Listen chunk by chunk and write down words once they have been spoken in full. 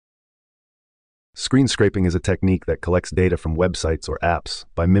Screen scraping is a technique that collects data from websites or apps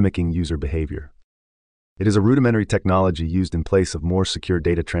by mimicking user behavior. It is a rudimentary technology used in place of more secure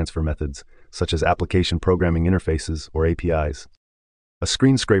data transfer methods, such as application programming interfaces or APIs. A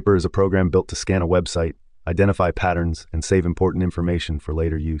screen scraper is a program built to scan a website, identify patterns, and save important information for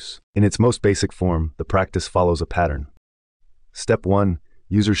later use. In its most basic form, the practice follows a pattern. Step 1.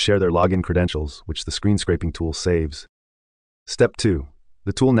 Users share their login credentials, which the screen scraping tool saves. Step 2.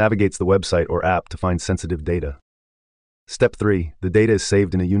 The tool navigates the website or app to find sensitive data. Step 3. The data is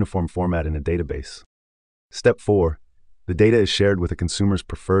saved in a uniform format in a database. Step 4. The data is shared with a consumer's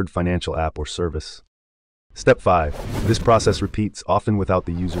preferred financial app or service. Step 5. This process repeats, often without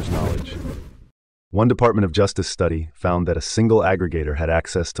the user's knowledge. One Department of Justice study found that a single aggregator had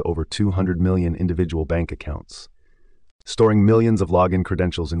access to over 200 million individual bank accounts. Storing millions of login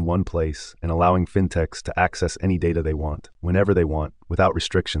credentials in one place and allowing fintechs to access any data they want, whenever they want, without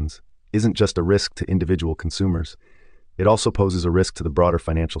restrictions, isn't just a risk to individual consumers. It also poses a risk to the broader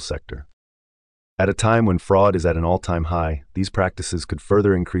financial sector. At a time when fraud is at an all-time high, these practices could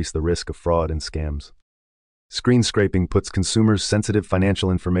further increase the risk of fraud and scams. Screen scraping puts consumers' sensitive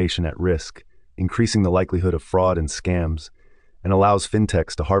financial information at risk, increasing the likelihood of fraud and scams, and allows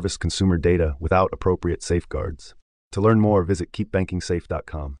fintechs to harvest consumer data without appropriate safeguards. To learn more, visit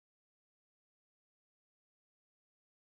keepbankingsafe.com.